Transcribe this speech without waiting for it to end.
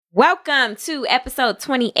Welcome to episode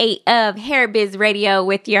 28 of Hair Biz Radio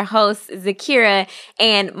with your hosts, Zakira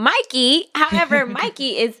and Mikey. However,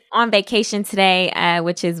 Mikey is on vacation today,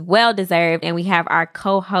 which is well-deserved. And we have our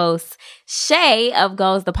co-host, Shay of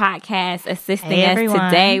Goals the Podcast, assisting us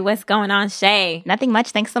today. What's going on, Shay? Nothing much.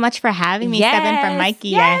 Thanks so much for having me, stepping for Mikey.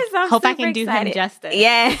 Yes, I hope I can do him justice.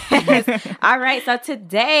 Yes. All right. So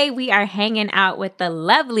today we are hanging out with the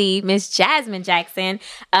lovely Miss Jasmine Jackson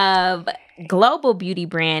of global beauty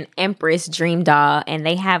brand Empress Dream Doll, and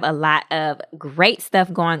they have a lot of great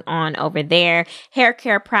stuff going on over there. Hair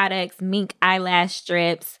care products, mink eyelash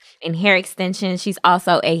strips, and hair extensions. She's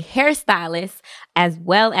also a hairstylist, as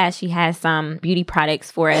well as she has some beauty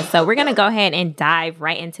products for us. So we're going to go ahead and dive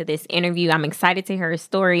right into this interview. I'm excited to hear her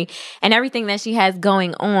story and everything that she has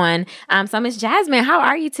going on. So Miss Jasmine, how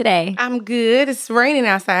are you today? I'm good. It's raining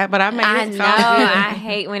outside, but I made it. I know. I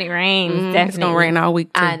hate when it rains. Definitely. It's going to rain all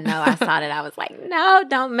week, too. I know. I saw that. I was like, no,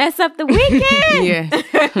 don't mess up the weekend.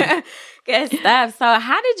 Yeah. Good stuff. So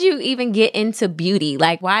how did you even get into beauty?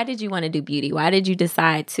 Like, why did you want to do beauty? Why did you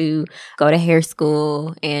decide to go to hair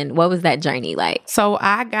school? And what was that journey like? So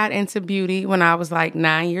I got into beauty when I was like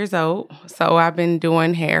 9 years old. So I've been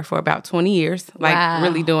doing hair for about 20 years, like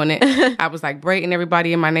really doing it. I was like braiding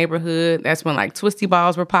everybody in my neighborhood. That's when like twisty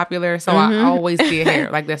balls were popular. So I always did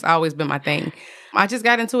hair. Like that's always been my thing. I just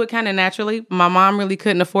got into it kind of naturally. My mom really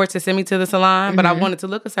couldn't afford to send me to the salon, but I wanted to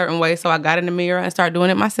look a certain way. So I got in the mirror and started doing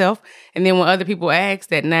it myself. And then when other people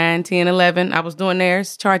asked at 9, 10, 11, I was doing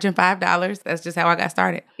theirs, charging $5. That's just how I got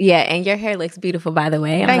started. Yeah, and your hair looks beautiful, by the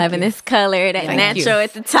way. I'm loving this color, that natural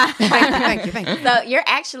at the top. Thank you. So you're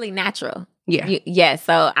actually natural. Yeah.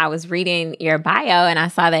 So I was reading your bio and I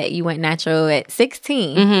saw that you went natural at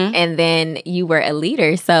 16 and then you were a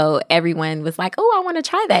leader. So everyone was like, oh, I want to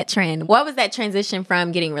try that trend. What was that transition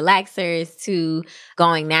from getting relaxers to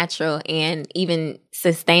going natural and even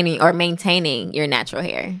sustaining or maintaining your natural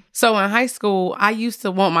hair? So in high school, I used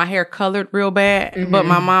to want my hair colored real bad, but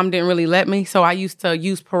my mom didn't really let me. So I used to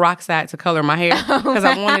use peroxide to color my hair because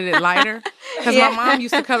I wanted it lighter. Because my mom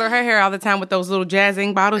used to color her hair all the time with those little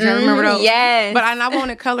jazzing bottles. You remember those? Yes. But I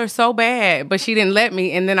wanted color so bad, but she didn't let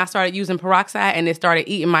me. And then I started using peroxide and it started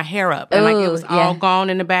eating my hair up. And it was all gone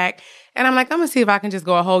in the back. And I'm like, I'm going to see if I can just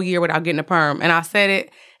go a whole year without getting a perm. And I said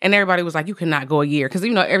it. And everybody was like, you cannot go a year. Because,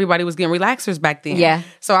 everybody was getting relaxers back then. Yeah.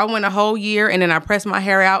 So I went a whole year and then I pressed my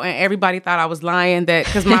hair out and everybody thought I was lying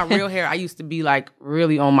because my real hair, I used to be like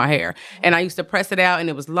really on my hair. And I used to press it out and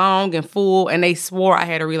it was long and full and they swore I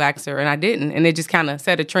had a relaxer and I didn't. And it just kind of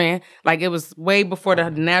set a trend. Like it was way before the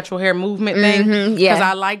natural hair movement thing. Because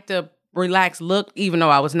I liked the relaxed look, even though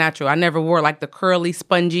I was natural. I never wore like the curly,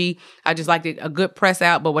 spongy. I just liked it a good press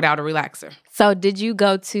out, but without a relaxer. So did you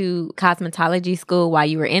go to cosmetology school while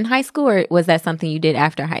you were in high school, or was that something you did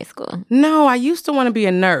after high school? No, I used to want to be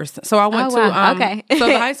a nurse. So I went to so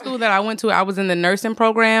the high school that I went to, I was in the nursing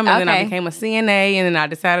program, and then I became a CNA, and then I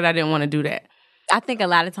decided I didn't want to do that. I think a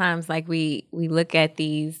lot of times, like, we look at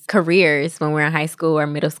these careers when we're in high school or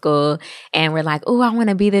middle school, and we're like, oh, I want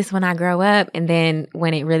to be this when I grow up. And then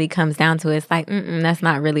when it really comes down to it, it's like, that's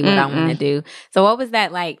not really what I want to do. So what was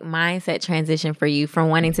that, like, mindset transition for you from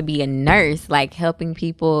wanting to be a nurse, like helping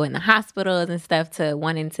people in the hospitals and stuff, to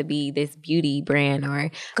wanting to be this beauty brand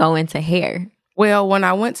or go into hair? Well, when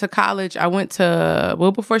I went to college, I went to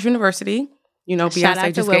Wilberforce University.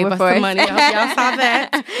 Beyonce just gave us some money. I hope y'all saw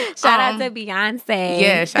that. Shout out to Beyonce.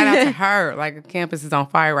 Yeah, shout out to her. Like, campus is on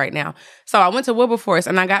fire right now. So I went to Wilberforce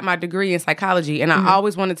and I got my degree in psychology. And I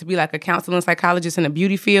always wanted to be like a counseling psychologist in the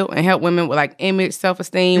beauty field and help women with like image,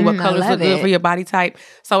 self-esteem, what colors look good for your body type.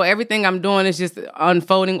 So everything I'm doing is just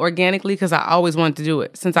unfolding organically because I always wanted to do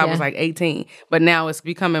it since I was like 18. But now it's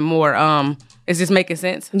becoming more, it's just making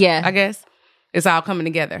sense. Yeah. I guess. It's all coming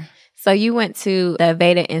together. So you went to the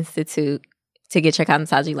Aveda Institute to get your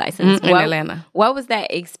cosmetology license. In Atlanta. What was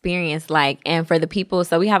that experience like? And for the people,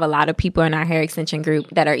 so we have a lot of people in our hair extension group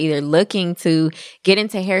that are either looking to get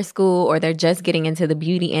into hair school or they're just getting into the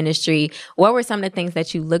beauty industry. What were some of the things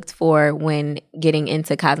that you looked for when getting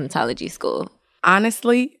into cosmetology school?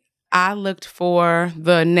 Honestly, I looked for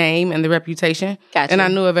the name and the reputation. Gotcha. And I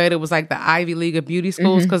knew Aveda was like the Ivy League of beauty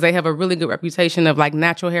schools because they have a really good reputation of like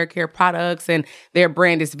natural hair care products, and their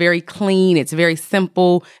brand is very clean. It's very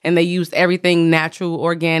simple, and they use everything natural,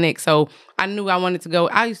 organic. So I knew I wanted to go.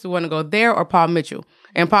 I used to want to go there or Paul Mitchell.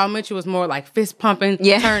 And Paul Mitchell was more like fist pumping,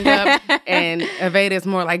 turned up. And Aveda is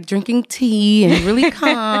more like drinking tea and really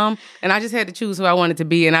calm. And I just had to choose who I wanted to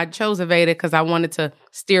be. And I chose Aveda because I wanted to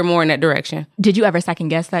steer more in that direction. Did you ever second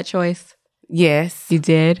guess that choice? Yes. You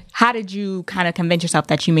did? How did you kind of convince yourself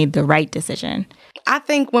that you made the right decision? I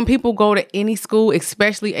think when people go to any school,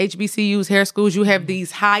 especially HBCUs, hair schools, you have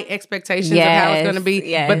these high expectations of how it's going to be.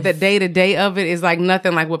 Yes. But the day-to-day of it is like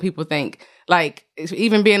nothing like what people think. Like,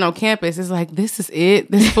 even being on campus, it's like, this is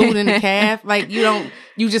it. This food in the caf. Like, you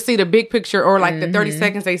just see the big picture or like the 30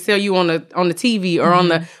 seconds they sell you on the TV or on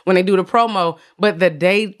when they do the promo. But the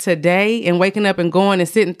day to day and waking up and going and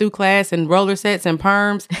sitting through class and roller sets and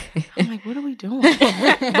perms, I'm like, what are we doing?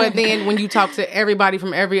 But then when you talk to everybody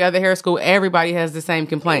from every other hair school, everybody has the same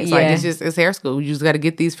complaints. Like, it's hair school. You just got to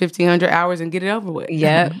get these 1,500 hours and get it over with.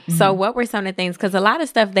 Yep. So what were some of the things, because a lot of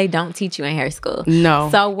stuff they don't teach you in hair school. No.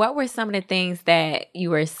 So what were some of the things that you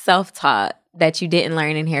were self-taught that you didn't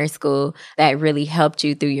learn in hair school that really helped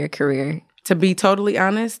you through your career? To be totally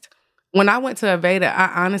honest, when I went to Aveda,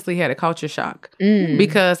 I honestly had a culture shock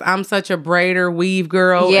because I'm such a braider, weave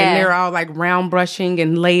girl, and they're all like round brushing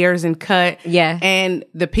and layers and cut. Yeah. And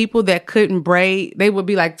the people that couldn't braid, they would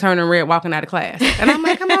be like turning red walking out of class. And I'm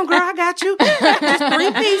like, come on, girl, I got you. Just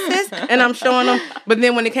 3 pieces. And I'm showing them. But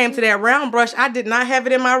then when it came to that round brush, I did not have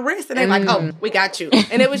it in my wrist. And they're like, oh, we got you.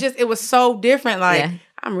 And it was so different. Like,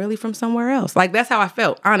 I'm really from somewhere else. Like, that's how I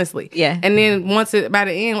felt, honestly. Yeah. And then by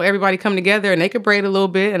the end, everybody come together and they could braid a little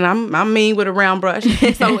bit, and I'm mean with a round brush.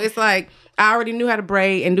 So it's like, I already knew how to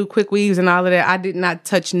braid and do quick weaves and all of that. I did not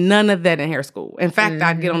touch none of that in hair school. In fact,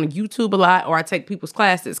 I'd get on YouTube a lot, or I take people's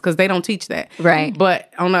classes because they don't teach that. Right.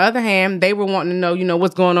 But on the other hand, they were wanting to know,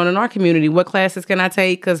 what's going on in our community. What classes can I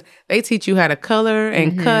take? Because they teach you how to color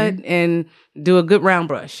and cut and do a good round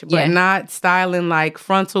brush, but not styling like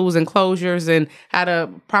frontals and closures and how to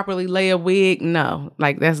properly lay a wig. No,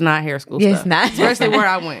 like that's not hair school stuff. It's not. Especially where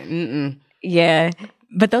I went. Yeah.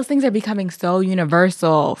 But those things are becoming so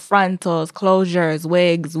universal. Frontals, closures,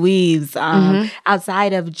 wigs, weaves,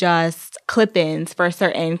 outside of just clip-ins for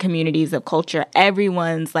certain communities of culture.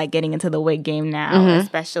 Everyone's like getting into the wig game now,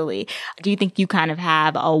 especially. Do you think you kind of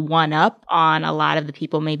have a one-up on a lot of the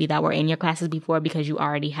people maybe that were in your classes before because you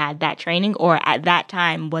already had that training? Or at that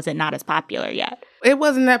time, was it not as popular yet? It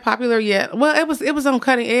wasn't that popular yet. Well, it was on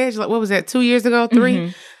cutting edge. Like, what was that, 2 years ago,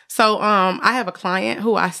 3? So I have a client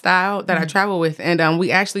who I styled that I travel with, and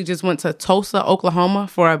we actually just went to Tulsa, Oklahoma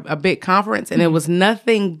for a big conference, and it was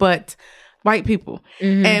nothing but white people.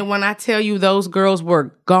 And when I tell you those girls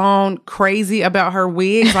were gone crazy about her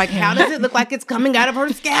wigs, like, how does it look like it's coming out of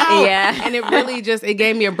her scalp? Yeah. And it really it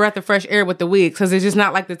gave me a breath of fresh air with the wigs, because it's just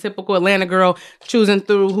not like the typical Atlanta girl choosing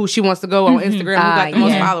through who she wants to go on Instagram, who got the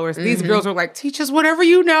most followers. These girls were like, teach us whatever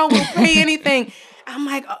you know, we'll pay anything. I'm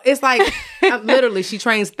like, it's like, literally, she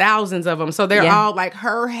trains thousands of them. So they're all like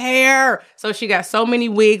her hair. So she got so many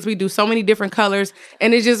wigs. We do so many different colors.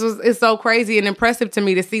 And it's so crazy and impressive to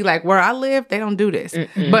me to see, like, where I live, they don't do this.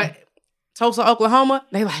 But Tulsa, Oklahoma,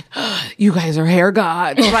 they like, oh, you guys are hair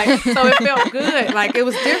gods. Like, so it felt good. Like, it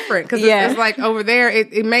was different. Because it's like over there,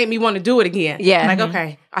 it made me want to do it again. Yeah. Like,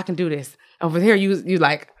 okay, I can do this. Over there, you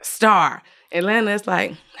like star. Atlanta, it's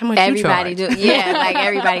like, how much everybody you charge? like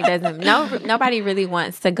everybody doesn't. Nobody really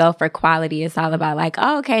wants to go for quality. It's all about like,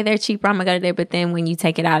 oh, okay, they're cheaper, I'm gonna go there. But then when you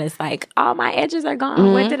take it out, it's like, oh, my edges are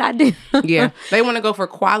gone. What did I do? They want to go for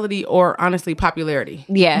quality or honestly popularity.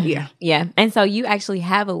 Yeah. And so you actually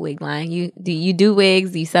have a wig line. You do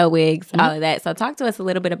wigs, you sell wigs, all of that. So talk to us a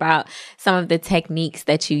little bit about some of the techniques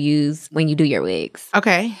that you use when you do your wigs.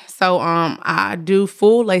 Okay, so I do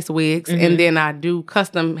full lace wigs, and then I do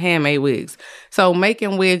custom handmade wigs. So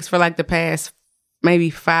making wigs for like the past maybe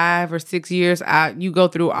 5 or 6 years, you go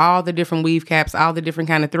through all the different weave caps, all the different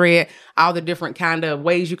kind of thread, all the different kind of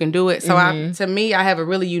ways you can do it. So to me, I have a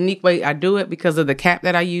really unique way I do it because of the cap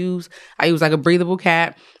that I use. I use like a breathable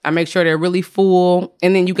cap. I make sure they're really full.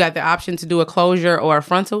 And then you got the option to do a closure or a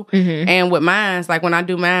frontal. And with mine, like when I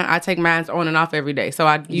do mine, I take mine on and off every day. So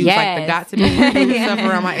I use like the got to be stuff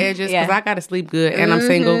around my edges because I got to sleep good and I'm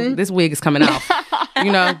single. This wig is coming off.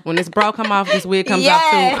 When this bra come off, this wig comes off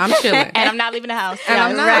too. I'm chilling. And I'm not leaving the house. And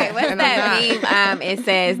I'm not. Right. What's that meme? It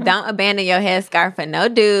says, don't abandon your headscarf for no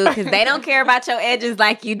dude because they don't care about your edges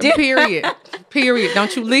like you do. Period.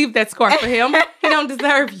 Don't you leave that scarf for him. He don't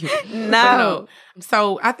deserve you. No.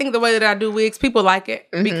 So I think the way that I do wigs, people like it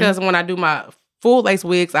because when I do my full lace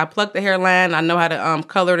wigs, I pluck the hairline. I know how to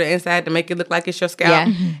color the inside to make it look like it's your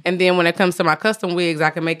scalp. And then when it comes to my custom wigs, I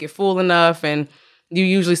can make it full enough and you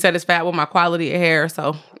usually satisfied with my quality of hair,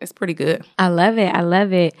 so it's pretty good. I love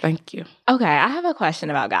it. Thank you. Okay, I have a question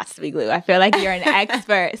about Got2b glue. I feel like you're an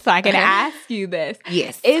expert, so I can ask you this.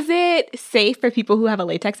 Yes. Is it safe for people who have a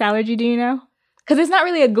latex allergy, do you know? Because it's not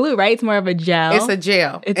really a glue, right? It's more of a gel. It's a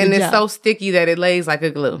gel. It's so sticky that it lays like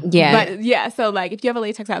a glue. Yeah. But so like if you have a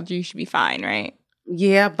latex allergy, you should be fine, right?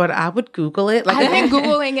 Yeah, but I would Google it. I've been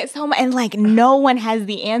Googling it so much, and like no one has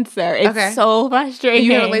the answer. It's so frustrating. Do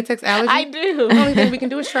you have a latex allergy? I do. The only thing we can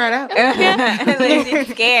do is try it out. She's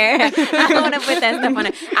scared. I don't want to put that stuff on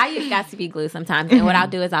it. I use Got2b glue sometimes, and what I'll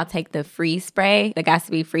do is I'll take the freeze spray, the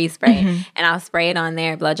Got2b freeze spray, and I'll spray it on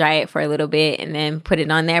there, blow dry it for a little bit, and then put it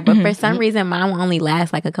on there. But for some reason, mine will only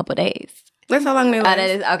last like a couple days. That's how long they last. Oh, that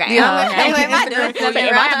is okay. Yeah. Am I doing something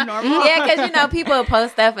wrong? Yeah, because you know people will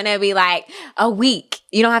post stuff and they'll be like a week.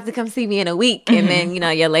 You don't have to come see me in a week, and then you know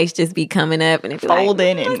your lace just be coming up and it be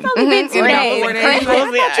folding like, and it's only been 2 days. 4 days. I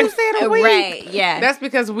thought you said a week. Right? Yeah. That's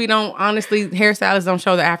because we don't honestly. Hairstylists don't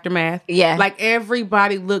show the aftermath. Yeah. Like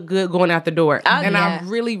everybody look good going out the door, and I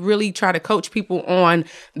really, really try to coach people on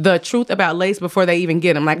the truth about lace before they even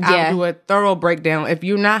get them. Like I'll do a thorough breakdown. If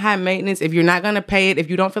you're not high maintenance, if you're not gonna pay it, if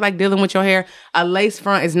you don't feel like dealing with your hair, a lace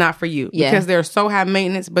front is not for you because they're so high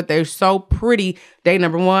maintenance, but they're so pretty. Day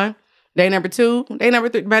number 1, day number 2, day number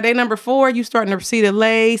 3. By day number 4, you starting to see the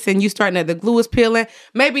lace and you starting to, the glue is peeling.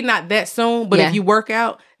 Maybe not that soon, but if you work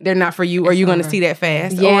out, they're not for you, or you're going to see that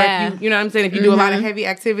fast. Or if you know what I'm saying? If you do a lot of heavy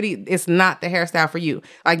activity, it's not the hairstyle for you.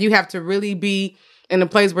 Like you have to really be in a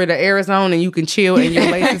place where the air is on and you can chill and your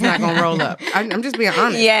lace is not going to roll up. I'm just being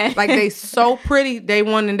honest. Yeah. Like they so pretty day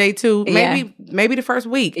 1 and day 2, maybe the first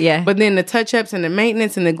week. Yeah. But then the touch-ups and the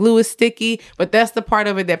maintenance and the glue is sticky. But that's the part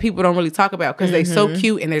of it that people don't really talk about because they so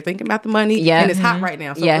cute and they're thinking about the money. Yeah. And it's hot right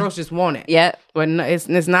now. So girls just want it. Yeah. But no, it's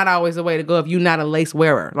not always the way to go if you're not a lace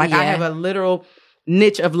wearer. Like I have a literal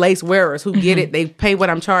niche of lace wearers who get it. They pay what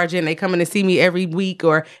I'm charging. They come in to see me every week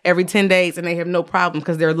or every 10 days and they have no problem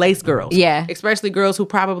because they're lace girls. Yeah. Especially girls who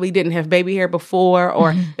probably didn't have baby hair before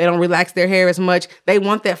or they don't relax their hair as much. They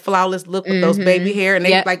want that flawless look with those baby hair and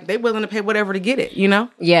they're willing to pay whatever to get it, you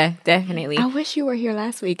know? Yeah, definitely. I wish you were here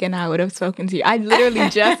last week and I would have spoken to you. I literally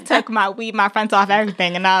just took my weave, my fronts off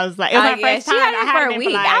everything, and I was like, it was my first time. I had it for a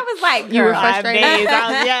week. I was like, you were frustrated. Days.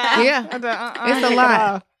 I was, It's a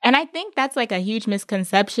lot. And I think that's like a huge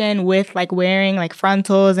misconception with like wearing like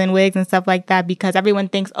frontals and wigs and stuff like that, because everyone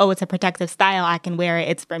thinks, oh, it's a protective style, I can wear it,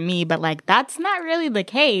 it's for me. But like that's not really the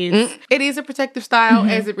case. It is a protective style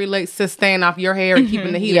as it relates to staying off your hair and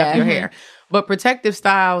keeping the heat off your hair. But protective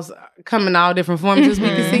styles come in all different forms, as we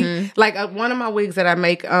can see. Like one of my wigs that I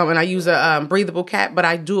make, and I use a breathable cap, but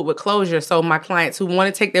I do it with closure. So my clients who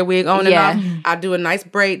want to take their wig on and off, I do a nice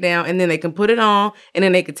braid down, and then they can put it on, and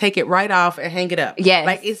then they can take it right off and hang it up. Yes.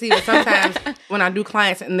 Like it's even sometimes when I do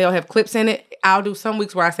clients and they'll have clips in it, I'll do some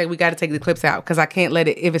weeks where I say we got to take the clips out because I can't let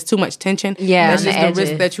it, if it's too much tension, that's just the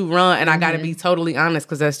risk that you run. And I got to be totally honest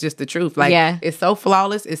because that's just the truth. Like it's so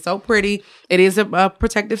flawless. It's so pretty. It is a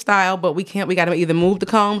protective style, but we got to either move the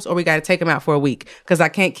combs or we got to take them out for a week because I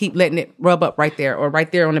can't keep letting it rub up right there or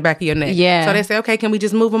right there on the back of your neck. Yeah. So they say, okay, can we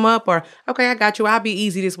just move them up? Or, okay, I got you. I'll be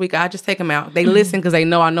easy this week. I'll just take them out. They listen because they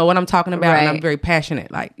know I know what I'm talking about and I'm very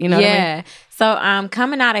passionate. Like, you know what I mean? So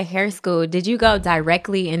coming out of hair school, did you go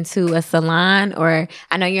directly into a salon, or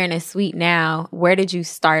I know you're in a suite now. Where did you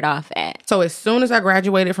start off at? So as soon as I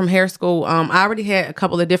graduated from hair school, I already had a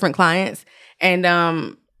couple of different clients, and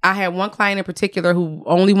I had one client in particular who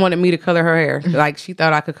only wanted me to color her hair. Like she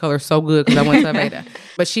thought I could color so good because I went to Aveda.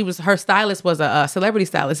 But her stylist was a celebrity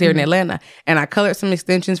stylist here in Atlanta. And I colored some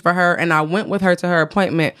extensions for her. And I went with her to her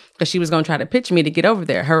appointment because she was going to try to pitch me to get over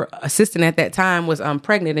there. Her assistant at that time was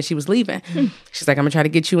pregnant and she was leaving. She's like, I'm going to try to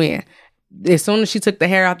get you in. As soon as she took the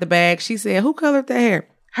hair out the bag, she said, who colored the hair?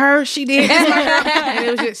 Her, she did. And it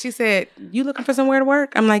was just, she said, you looking for somewhere to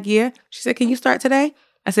work? I'm like, yeah. She said, can you start today?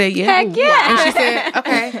 I said, yeah. Heck yeah. And she said,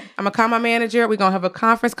 okay, I'm going to call my manager. We're going to have a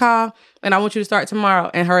conference call, and I want you to start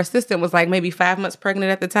tomorrow. And her assistant was like maybe 5 months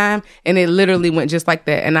pregnant at the time, and it literally went just like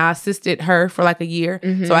that. And I assisted her for like a year.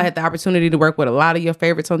 So I had the opportunity to work with a lot of your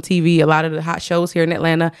favorites on TV, a lot of the hot shows here in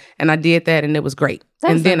Atlanta, and I did that, and it was great.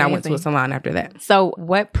 And then I went to a salon after that. So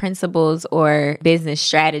what principles or business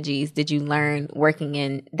strategies did you learn working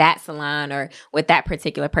in that salon or with that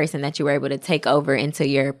particular person that you were able to take over into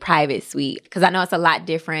your private suite? Because I know it's a lot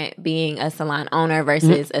different being a salon owner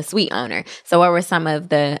versus a suite owner. So what were some of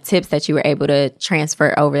the tips that you were able to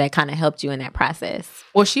transfer over that kind of helped you in that process?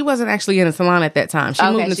 Well, she wasn't actually in a salon at that time. She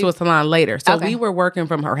moved into a salon later. So we were working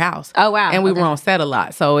from her house. Oh, wow. And we were on set a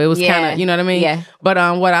lot. So it was kind of, you know what I mean? Yeah.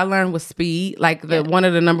 But what I learned was speed. Like one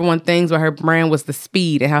of the number one things with her brand was the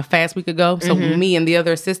speed and how fast we could go. So me and the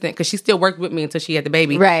other assistant, because she still worked with me until she had the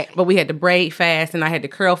baby. Right. But we had to braid fast and I had to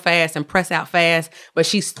curl fast and press out fast. But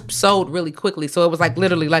she sewed really quickly. So it was like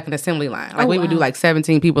literally like an assembly line. Like we would do like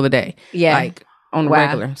 17 people a day. Yeah. Like on the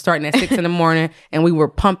regular, starting at 6 a.m, and we were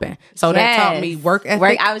pumping. So that taught me work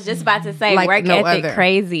ethic. I was just about to say, like work no ethic, other.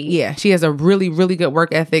 crazy. Yeah, she has a really, really good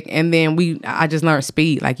work ethic. And then I just learned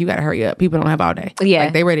speed. Like, you got to hurry up. People don't have all day. Yeah.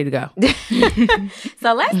 Like, they ready to go.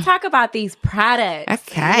 So let's talk about these products.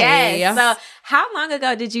 Okay. Yes. So how long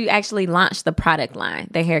ago did you actually launch the product line,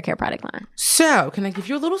 the hair care product line? So, can I give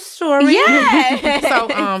you a little story? Yeah.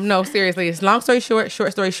 So, no, seriously, it's long story short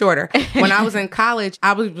story shorter. When I was in college,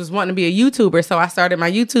 I was wanting to be a YouTuber. So I started my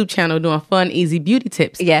YouTube channel doing fun, easy beauty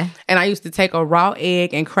tips. Yeah. And I used to take a raw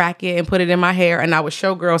egg and crack it and put it in my hair. And I would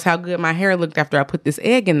show girls how good my hair looked after I put this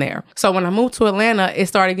egg in there. So when I moved to Atlanta, it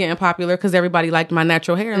started getting popular because everybody liked my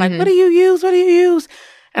natural hair. Like, what do you use? What do you use?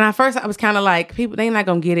 And at first, I was kind of like, people, they not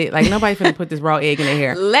going to get it. Like, nobody finna put this raw egg in their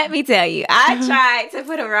hair. Let me tell you, I tried to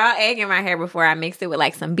put a raw egg in my hair before. I mixed it with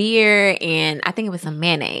like some beer and I think it was some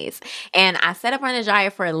mayonnaise. And I set up on the dryer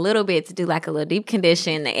for a little bit to do like a little deep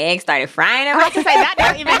condition. The egg started frying. I was about to say, that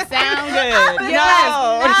don't even sound good.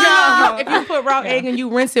 No. If you put raw egg and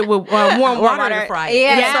you rinse it with warm water to fry it,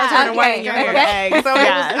 Yeah. it starts turning white in your hair. So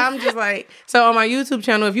I'm just like, so on my YouTube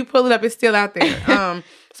channel, if you pull it up, it's still out there.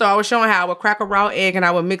 So I was showing how I would crack a raw egg and I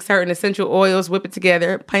would mix certain essential oils, whip it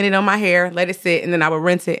together, paint it on my hair, let it sit, and then I would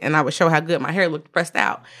rinse it and I would show how good my hair looked pressed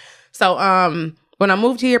out. So when I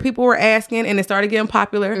moved here, people were asking and it started getting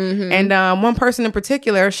popular. And one person in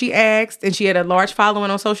particular, she asked and she had a large following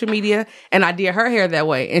on social media and I did her hair that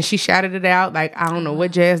way. And she shouted it out like, I don't know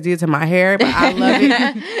what Jazz did to my hair, but I love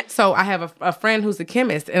it. So I have a friend who's a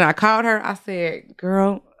chemist and I called her. I said,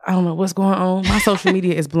 girl, I don't know what's going on. My social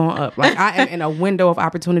media is blowing up. Like, I am in a window of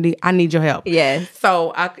opportunity. I need your help. Yes.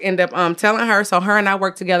 So I end up telling her. So her and I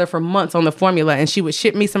worked together for months on the formula, and she would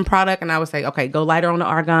ship me some product, and I would say, okay, go lighter on the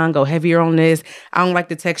argan, go heavier on this. I don't like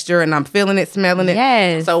the texture, and I'm feeling it, smelling it.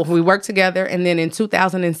 Yes. So we worked together, and then in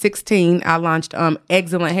 2016, I launched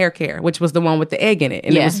Excellent Hair Care, which was the one with the egg in it,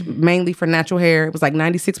 and it was mainly for natural hair. It was like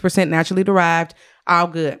 96% naturally derived, all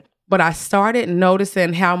good. But I started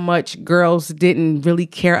noticing how much girls didn't really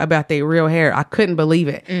care about their real hair. I couldn't believe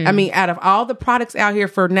it. I mean, out of all the products out here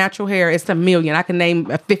for natural hair, it's a million. I can name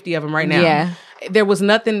 50 of them right now. Yeah. There was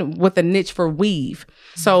nothing with a niche for weave.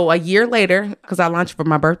 So a year later, because I launched for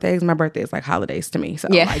my birthdays. My birthday is like holidays to me. So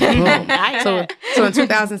like, boom. So in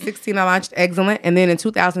 2016, I launched Excellent. And then in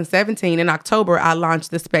 2017, in October, I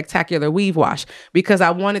launched the Spectacular Weave Wash because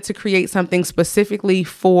I wanted to create something specifically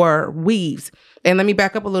for weaves. And let me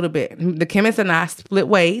back up a little bit. The chemist and I split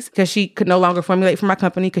ways because she could no longer formulate for my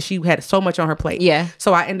company because she had so much on her plate. Yeah.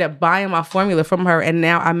 So I ended up buying my formula from her, and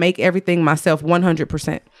now I make everything myself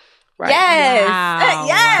 100%. Right. Yes. Wow.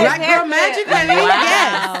 Yes. Black girl magic, honey.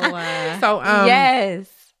 Wow. Yes. So Yes.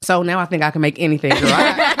 So now I think I can make anything, girl.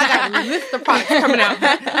 I got a list of products coming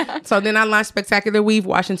out. So then I launched Spectacular Weave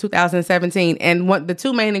Wash in 2017. And the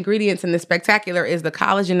two main ingredients in the Spectacular is the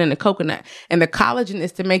collagen and the coconut. And the collagen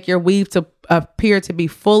is to make your weave to appear to be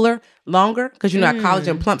fuller, longer, because you know how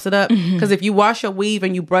collagen plumps it up. Because if you wash your weave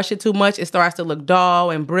and you brush it too much, it starts to look dull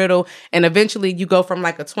and brittle. And eventually you go from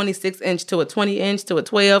like a 26 inch to a 20 inch to a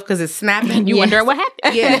 12 because it's snapping. You wonder what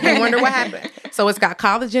happened. Yeah, you wonder what happened. So it's got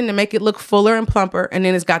collagen to make it look fuller and plumper. And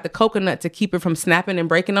then it's got the coconut to keep it from snapping and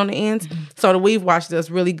breaking on the ends. So the weave wash does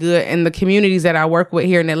really good. And the communities that I work with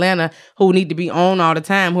here in Atlanta who need to be on all the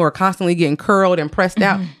time, who are constantly getting curled and pressed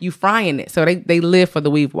out, you frying it. So they live for the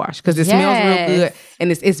weave wash because it smells real good.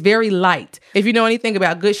 And it's very light. If you know anything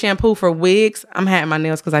about good shampoo for wigs, I'm having my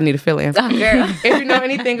nails because I need a fill-in. Oh, girl. If you know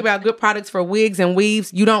anything about good products for wigs and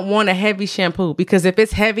weaves, you don't want a heavy shampoo because if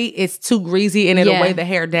it's heavy, it's too greasy and it'll weigh the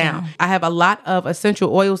hair down. I have a lot of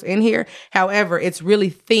essential oils in here. However, it's really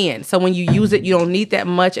thin. So when you use it, you don't need that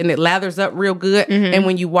much and it lathers up real good. And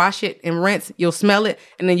when you wash it and rinse, you'll smell it.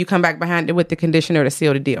 And then you come back behind it with the conditioner to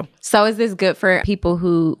seal the deal. So is this good for people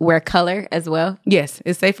who wear color as well? Yes,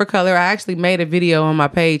 it's safe for color. I actually made a video on my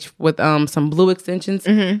page with some blue extensions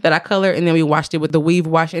that I color, and then we washed it with the weave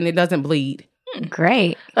wash, and it doesn't bleed.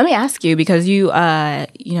 Great. Let me ask you, because you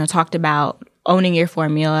talked about owning your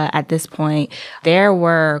formula at this point. There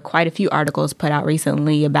were quite a few articles put out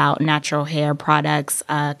recently about natural hair products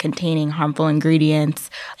containing harmful ingredients.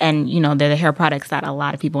 And, they're the hair products that a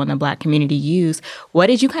lot of people in the Black community use. What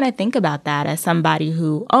did you kind of think about that as somebody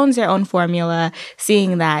who owns their own formula,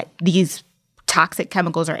 seeing that these toxic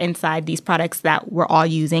chemicals are inside these products that we're all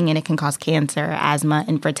using and it can cause cancer, asthma,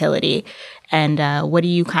 infertility? And what do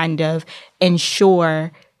you kind of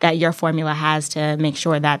ensure that your formula has to make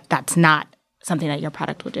sure that that's not something that your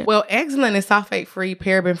product will do? Well, Excellent is sulfate-free,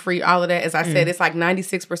 paraben-free, all of that. As I said, it's like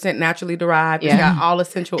 96% naturally derived. It's got all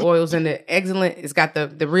essential oils in it. Excellent, it's got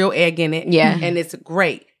the real egg in it. Yeah. And it's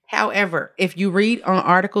great. However, if you read on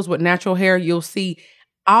articles with natural hair, you'll see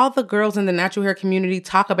all the girls in the natural hair community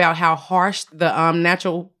talk about how harsh the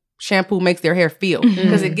natural shampoo makes their hair feel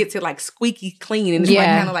because it gets it like squeaky clean and it's like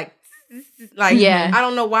kind of like I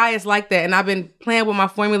don't know why it's like that. And I've been playing with my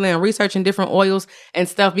formula and researching different oils and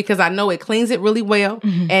stuff because I know it cleans it really well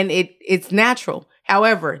and it's natural.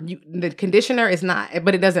 However, the conditioner is not,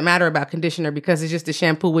 but it doesn't matter about conditioner because it's just the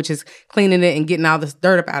shampoo, which is cleaning it and getting all this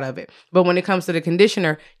dirt up out of it. But when it comes to the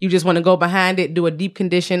conditioner, you just want to go behind it, do a deep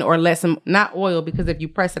condition or let some, not oil, because if you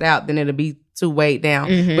press it out, then it'll be too weighed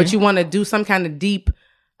down. But you want to do some kind of deep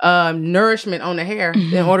nourishment on the hair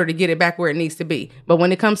in order to get it back where it needs to be. But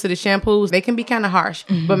when it comes to the shampoos, they can be kind of harsh.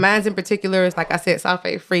 But mine's in particular is, like I said,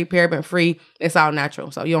 sulfate-free, paraben-free. It's all natural,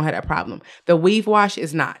 so you don't have that problem. The weave wash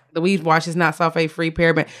is not. The weave wash is not sulfate-free,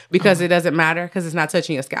 paraben, because it doesn't matter because it's not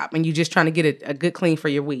touching your scalp. And you're just trying to get a good clean for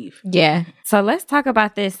your weave. Yeah. So let's talk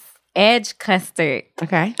about this edge custard.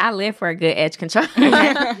 Okay. I live for a good edge control.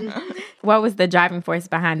 What was the driving force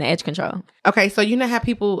behind the edge control? Okay, so you know how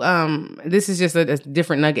people, this is just a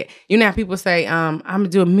different nugget. You know how people say, I'm going to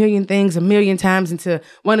do a million things a million times until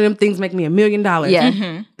one of them things make me $1 million.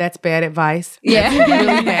 Yeah. That's bad advice. Yeah. That's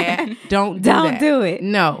really bad. Don't do it.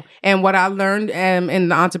 No. And what I learned in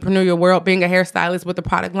the entrepreneurial world, being a hairstylist with a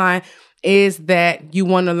product line, is that you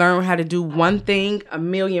want to learn how to do one thing a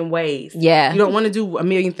million ways. Yeah. You don't want to do a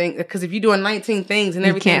million things because if you're doing 19 things and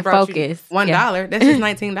everything can't brought focus. you $1, that's just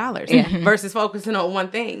 $19 versus focusing on one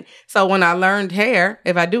thing. So when I learned hair,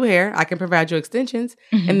 if I do hair, I can provide you extensions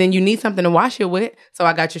and then you need something to wash it with. So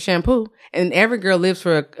I got your shampoo. And every girl lives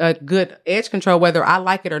for a good edge control, whether I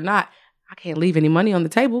like it or not. I can't leave any money on the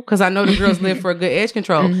table because I know the girls live for a good edge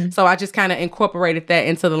control. So I just kind of incorporated that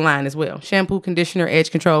into the line as well. Shampoo, conditioner,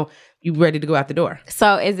 edge control. You ready to go out the door.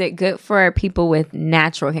 So is it good for people with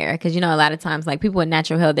natural hair? Because, you know, a lot of times, like, people with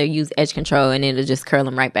natural hair, they use edge control and it'll just curl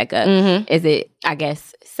them right back up. Is it, I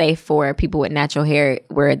guess, safe for people with natural hair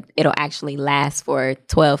where it'll actually last for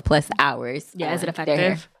 12 plus hours? Yeah, is it their hair?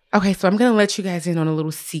 effective? Okay, so I'm going to let you guys in on a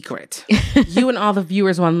little secret. You and all the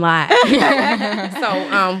viewers on live.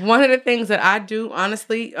 So one of the things that I do,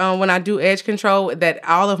 honestly, when I do edge control, that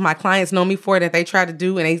all of my clients know me for, that they try to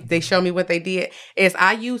do and they show me what they did, is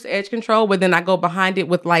I use edge control, but then I go behind it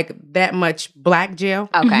with like that much black gel.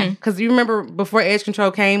 Okay. Because you remember before edge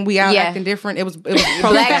control came, we out acting different. It was pro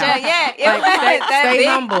Black style. jar, yeah. It Like, was stay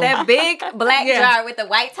humble. that big black jar with the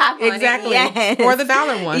white top on Exactly. it. Yes. Or the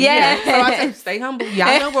dollar one. Yes. So I say, stay humble.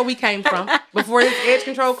 Y'all know where we came from before this edge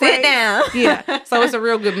control craze. Sit down. Yeah. So it's a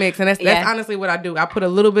real good mix. And that's honestly what I do. I put a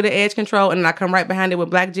little bit of edge control and then I come right behind it with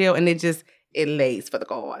black gel and it lays for the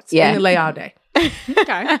cards. Yeah. And it lay all day.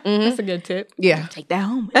 Okay. That's a good tip. Yeah. Take that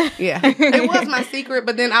home. Yeah. It was my secret,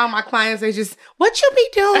 but then all my clients, they just, what you be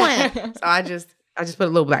doing? So I just put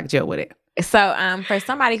a little black gel with it. So for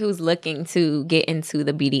somebody who's looking to get into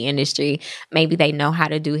the beauty industry, maybe they know how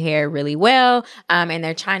to do hair really well, and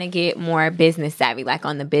they're trying to get more business savvy, like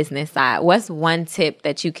on the business side. What's one tip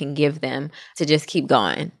that you can give them to just keep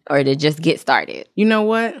going or to just get started? You know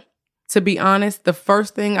what? To be honest, the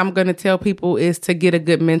first thing I'm going to tell people is to get a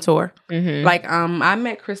good mentor. Like, I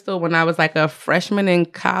met Crystal when I was like a freshman in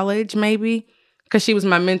college, maybe. Because she was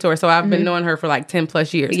my mentor. So I've been knowing her for like 10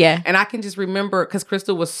 plus years. Yeah. And I can just remember because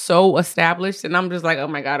Crystal was so established. And I'm just like, oh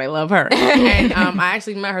my God, I love her. And I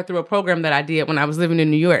actually met her through a program that I did when I was living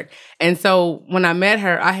in New York. And so when I met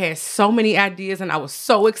her, I had so many ideas and I was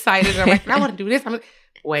so excited. And I'm like, I want to do this. I'm like,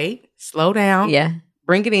 wait, slow down. Yeah.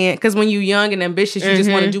 Bring it in. Because when you're young and ambitious, you just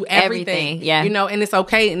want to do everything. Yeah. You know, and it's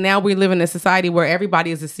okay. Now we live in a society where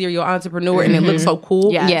everybody is a serial entrepreneur and it looks so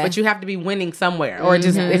cool. Yeah. But you have to be winning somewhere. Or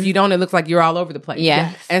just, if you don't, it looks like you're all over the place.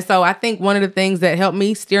 Yeah. And so I think one of the things that helped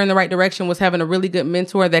me steer in the right direction was having a really good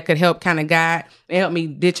mentor that could help kind of guide and help me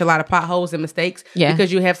ditch a lot of potholes and mistakes. Yeah.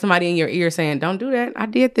 Because you have somebody in your ear saying, don't do that. I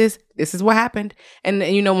did this. This is what happened. And,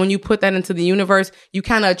 you know, when you put that into the universe, you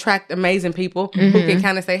kind of attract amazing people who can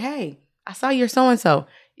kind of say, hey, I saw you're so-and-so.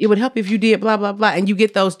 It would help if you did blah, blah, blah. And you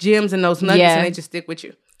get those gems and those nuggets and they just stick with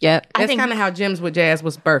you. Yep. That's kind of how Gems with Jazz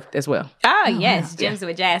was birthed as well. Oh, yes. Gems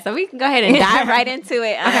with Jazz. So we can go ahead and dive right into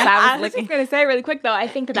it. I was just going to say really quick, though, I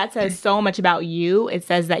think that says so much about you. It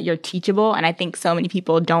says that you're teachable. And I think so many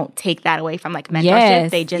people don't take that away from like mentorship. Yes,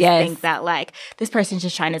 they just think that like, this person's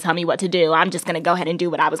just trying to tell me what to do. I'm just going to go ahead and do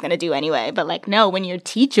what I was going to do anyway. But like, no, when you're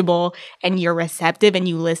teachable and you're receptive and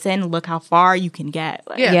you listen, look how far you can get.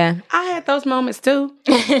 Like, Yeah. I had those moments too.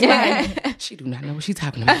 Like, she do not know what she's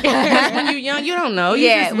talking about. Because when you're young, you don't know.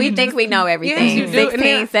 We think we know everything. Yes, you do.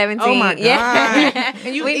 16, 17. Oh my God. Yeah.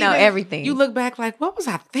 And we know everything. You look back like, what was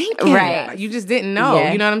I thinking? Right. You just didn't know.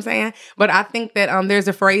 Yeah. You know what I'm saying? But I think that there's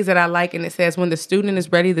a phrase that I like and it says, when the student is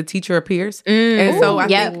ready, the teacher appears. And so I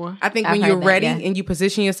think when I've you're heard that, ready yeah. and you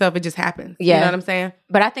position yourself, it just happens. Yeah. You know what I'm saying?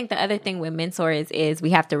 But I think the other thing with mentors is we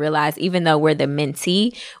have to realize, even though we're the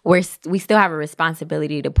mentee, we still have a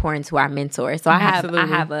responsibility to pour into our mentor. So I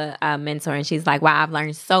have a mentor, and she's like, wow, I've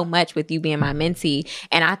learned so much with you being my mentee.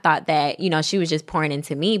 And I thought that, she was just pouring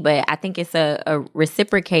into me, but I think it's a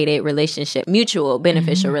reciprocated relationship, mutual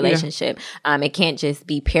beneficial relationship. It can't just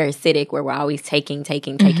be parasitic where we're always taking.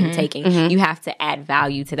 You have to add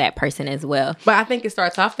value to that person as well. But I think it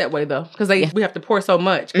starts off that way though, because we have to pour so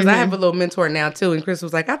much. Because I have a little mentor now too, and Chris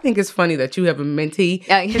was like, I think it's funny that you have a mentee.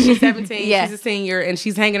 She's 17, she's a senior, and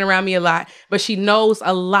she's hanging around me a lot, but she knows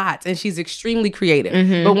a lot, and she's extremely creative.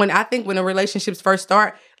 But when the relationships first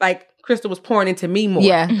start, like Crystal was pouring into me more.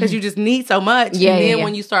 Because you just need so much. And then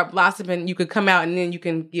when you start blossoming, you could come out and then you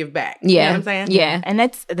can give back. You know what I'm saying? Yeah. And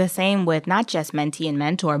that's the same with not just mentee and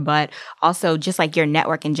mentor, but also just like your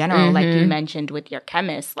network in general, like you mentioned with your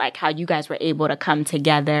chemists, like how you guys were able to come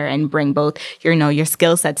together and bring both your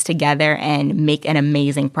skill sets together and make an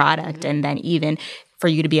amazing product. And then even for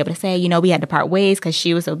you to be able to say, we had to part ways because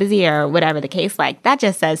she was so busy or whatever the case, like that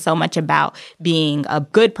just says so much about being a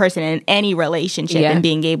good person in any relationship and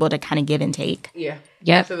being able to kind of give and take. Yeah,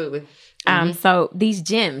 absolutely. So these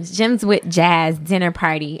Gems with Jazz dinner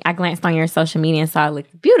party, I glanced on your social media and saw it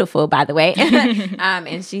looked beautiful, by the way.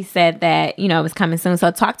 And she said that, it was coming soon. So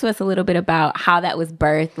talk to us a little bit about how that was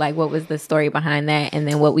birthed, like what was the story behind that, and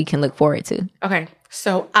then what we can look forward to. Okay.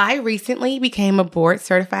 So I recently became a board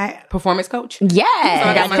certified performance coach.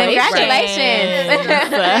 Yes. So congratulations.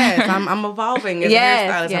 Yes. I'm evolving as a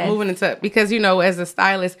hairstylist. I'm moving into, because, as a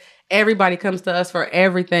stylist, everybody comes to us for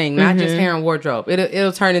everything, not just hair and wardrobe.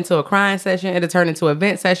 It'll turn into a crying session. It'll turn into an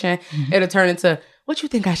event session. It'll turn into, what you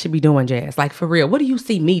think I should be doing, Jazz? Like, for real, what do you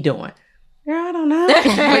see me doing? Girl, I don't know. But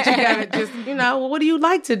you gotta just, what do you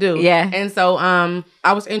like to do? Yeah. And so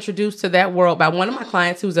I was introduced to that world by one of my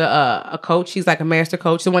clients who's a coach. She's like a master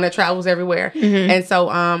coach, the one that travels everywhere. And so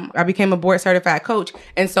I became a board certified coach.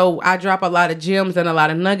 And so I drop a lot of gems and a lot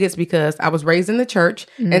of nuggets because I was raised in the church.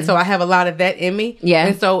 And so I have a lot of that in me. Yeah.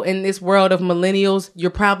 And so in this world of millennials, you're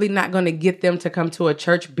probably not going to get them to come to a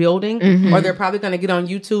church building, or they're probably going to get on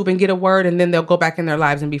YouTube and get a word, and then they'll go back in their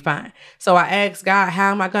lives and be fine. So I asked God, how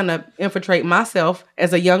am I going to infiltrate myself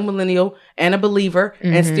as a young millennial and a believer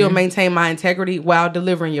and still maintain my integrity while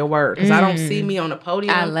delivering your word? Because I don't see me on a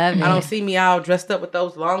podium. I love it. I don't see me all dressed up with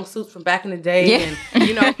those long suits from back in the day.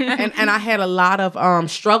 And, and I had a lot of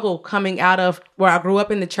struggle coming out of where I grew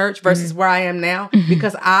up in the church versus where I am now,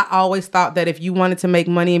 because I always thought that if you wanted to make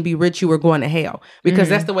money and be rich, you were going to hell, because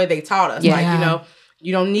that's the way they taught us. Like,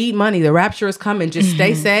 you don't need money. The rapture is coming. Just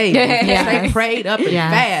stay saved. Stay prayed up and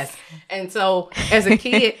fast. And so as a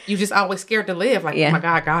kid, you just always scared to live. Like, oh my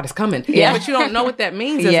God, God is coming. But you don't know what that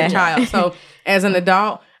means as a child. So as an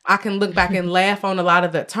adult, I can look back and laugh on a lot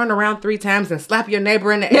of the turn around 3 times and slap your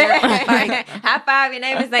neighbor in the air. Like, high five your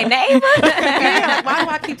neighbor and say, neighbor. Like, why do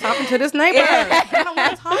I keep talking to this neighbor? I don't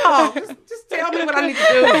want to talk. Just tell me what I need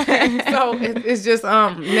to do. So it's just,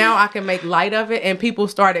 now I can make light of it, and people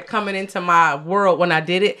started coming into my world when I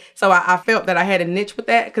did it. So I felt that I had a niche with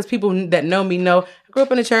that, because people that know me know I grew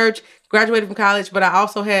up in the church, graduated from college, but I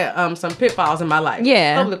also had some pitfalls in my life.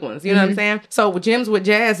 Public ones. You know what I'm saying? So with Gems with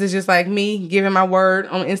Jazz is just like me giving my word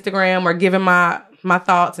on Instagram, or giving my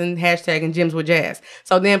thoughts and hashtagging Gems with Jazz.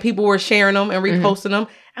 So then people were sharing them and reposting them.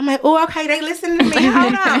 I'm like, oh, okay, they listening to me.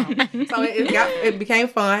 Hold on. So it became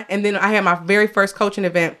fun. And then I had my very first coaching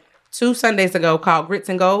event 2 Sundays ago called Grits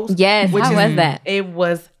and Goals. Yes. How was that? It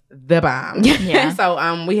was the bomb.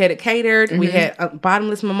 So we had it catered. We had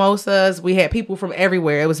bottomless mimosas. We had people from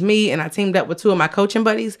everywhere. It was me, and I teamed up with 2 of my coaching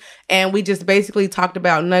buddies, and we just basically talked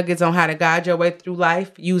about nuggets on how to guide your way through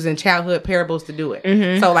life using childhood parables to do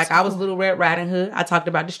it. So like, I was Little Red Riding Hood. I talked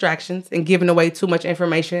about distractions and giving away too much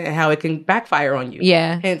information and how it can backfire on you.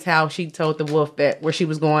 Hence how she told the wolf that where she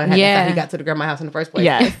was going, how he got to the grandma house in the first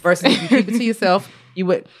place. Versus if you keep it to yourself, you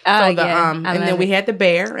would. And then we had the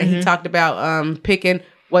bear, and he talked about picking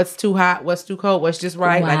what's too hot, what's too cold, what's just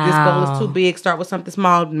right. Like, this goal is too big. Start with something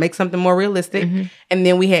small, make something more realistic. And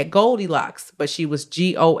then we had Goldilocks, but she was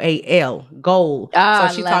GOAL, goal. So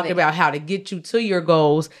she talked about how to get you to your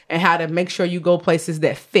goals and how to make sure you go places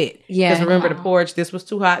that fit. Because remember the porridge, this was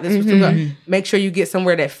too hot, this was too hot. Make sure you get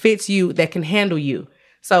somewhere that fits you, that can handle you.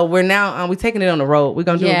 So we're now, we're taking it on the road. We're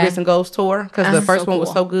going to do a Grits and Goals tour, because the first one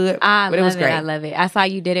was so good. But it was great. I love it. I saw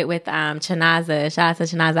you did it with Chinaza. Shout out to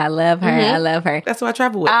Chinaza. I love her. I love her. That's who I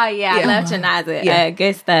travel with. Oh, yeah. I love Chinaza.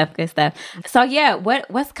 Good stuff. Good stuff. So,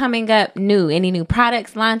 what's coming up new? Any new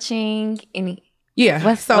products launching?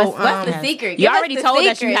 What's the secret? You already told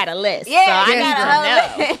us you had a list. Yeah, so I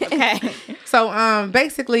gotta know. Okay. So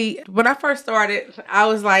basically, when I first started, I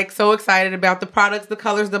was like so excited about the products, the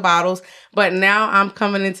colors, the bottles. But now I'm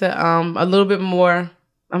coming into a little bit more.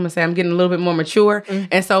 I'm going to say I'm getting a little bit more mature. Mm-hmm.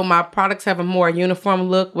 And so my products have a more uniform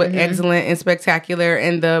look with excellent and spectacular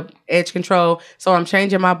and the edge control. So I'm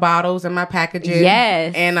changing my bottles and my packaging.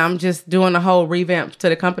 Yes. And I'm just doing a whole revamp to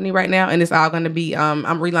the company right now. And it's all going to be, I'm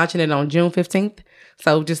relaunching it on June 15th.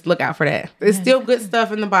 So just look out for that. It's still good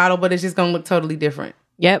stuff in the bottle, but it's just going to look totally different.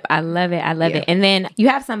 Yep. I love it. I love it. And then you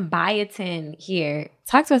have some biotin here.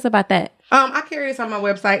 Talk to us about that. I carry this on my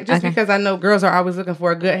website just because I know girls are always looking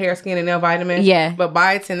for a good hair, skin, and nail vitamin. Yeah. But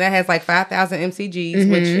biotin, that has like 5,000 mcgs,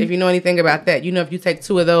 which if you know anything about that, you know if you take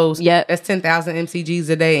 2 of those, that's 10,000 mcgs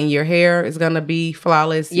a day, and your hair is going to be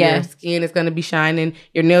flawless. Your skin is going to be shining.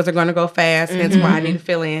 Your nails are going to go fast. Hence why I need to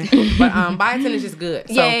fill in. But biotin is just good.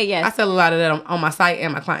 So I sell a lot of that on my site,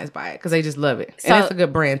 and my clients buy it because they just love it. And it's a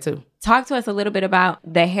good brand too. Talk to us a little bit about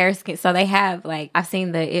the hair skin. So they have like, I've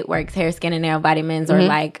seen the It Works hair, skin, and nail vitamins or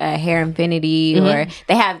like Hair Infinity or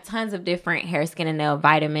they have tons of different hair, skin, and nail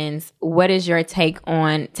vitamins. What is your take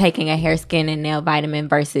on taking a hair, skin, and nail vitamin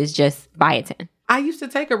versus just biotin? I used to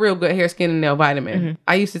take a real good hair, skin, and nail vitamin.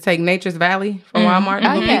 I used to take Nature's Valley from Walmart.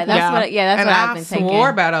 Oh yeah, that's what I've been taking. And I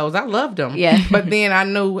swore by those. I loved them. Yeah. But then I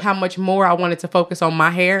knew how much more I wanted to focus on my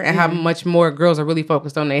hair and how much more girls are really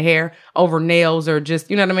focused on their hair over nails or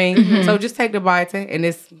just, you know what I mean? So just take the biotin and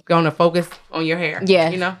it's going to focus on your hair. Yeah.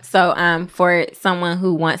 You know? So for someone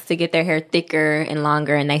who wants to get their hair thicker and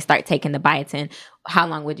longer and they start taking the biotin, how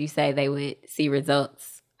long would you say they would see results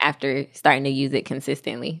after starting to use it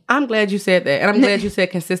consistently? I'm glad you said that. And I'm glad you said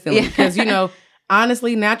consistently because, you know,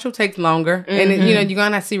 honestly, natural takes longer. And, you know, you're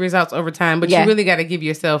going to see results over time. But you really got to give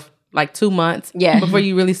yourself like 2 months before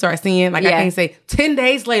you really start seeing. Like I can't say 10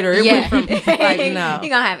 days later. It went from like, no. You're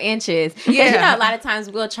going to have inches. Yeah. You know, a lot of times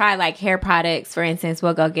we'll try like hair products. For instance,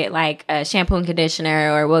 we'll go get like a shampoo and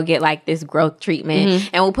conditioner or we'll get like this growth treatment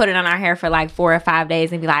and we'll put it on our hair for like 4 or 5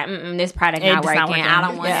 days and be like, this product not working. I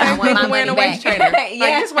don't want it. I want my money back. Waist trainer. Like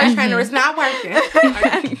this waist trainer is not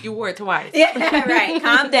working. You wore it twice. Yeah, right.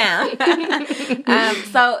 Calm down.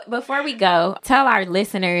 So before we go, tell our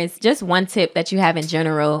listeners just one tip that you have in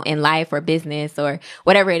general in life or business or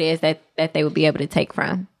whatever it is that they would be able to take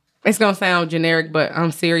from. It's going to sound generic, but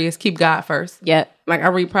I'm serious. Keep God first. Yep. Like I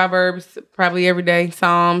read Proverbs probably every day,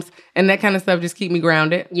 Psalms, and that kind of stuff just keep me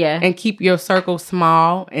grounded. Yeah. And keep your circle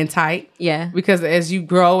small and tight. Yeah. Because as you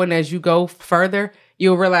grow and as you go further,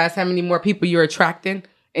 you'll realize how many more people you're attracting.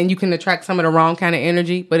 And you can attract some of the wrong kind of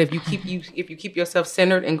energy. But if you keep yourself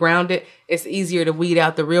centered and grounded, it's easier to weed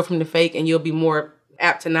out the real from the fake, and you'll be more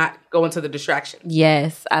apt to not go into the distraction.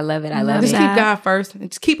 Yes, I love it. I love it. Just keep God first.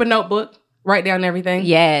 Just keep a notebook. Write down everything.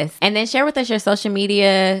 Yes. And then share with us your social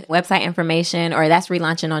media, website information, or that's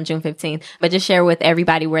relaunching on June 15th. But just share with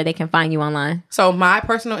everybody where they can find you online. So my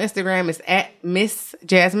personal Instagram is at Miss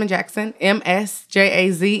Jasmine Jackson,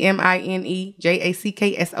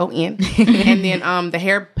 MSJAZMINEJACKSON. And then the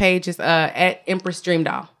hair page is at Empress Dream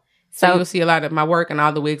Doll. So you'll see a lot of my work and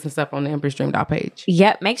all the wigs and stuff on the Empress Dream Doll page.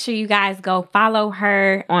 Yep. Make sure you guys go follow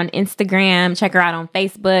her on Instagram. Check her out on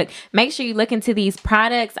Facebook. Make sure you look into these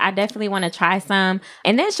products. I definitely want to try some.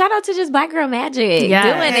 And then shout out to just Black Girl Magic. Yes.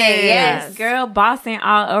 Doing it. Yes. Girl bossing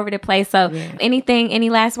all over the place. So any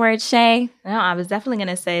last words, Shay? No, I was definitely going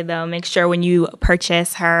to say, though, make sure when you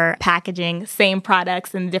purchase her packaging, same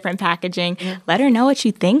products in different packaging, let her know what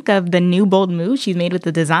you think of the new bold move she's made with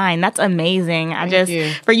the design. That's amazing.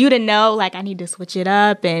 For you to know, like, I need to switch it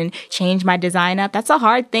up and change my design up, that's a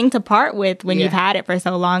hard thing to part with when you've had it for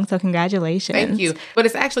so long. So congratulations. Thank you. But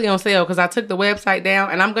it's actually on sale because I took the website down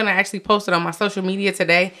and I'm going to actually post it on my social media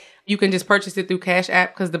today. You can just purchase it through Cash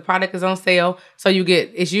App because the product is on sale. So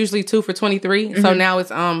it's usually 2 for $23. So now it's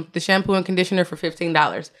the shampoo and conditioner for $15.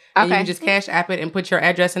 Okay. And you can just Cash App it and put your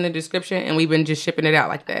address in the description, and we've been just shipping it out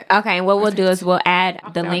like that. Okay, and what we'll do is we'll add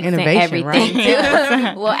the links and everything.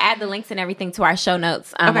 Right? We'll add the links and everything to our show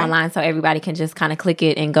notes online, so everybody can just kind of click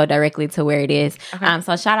it and go directly to where it is. Okay.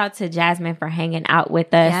 So shout out to Jasmine for hanging out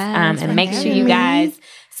with us, and make sure you guys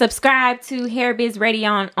subscribe to Hair Biz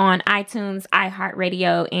Radio on iTunes,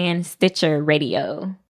 iHeartRadio, and Stitcher Radio.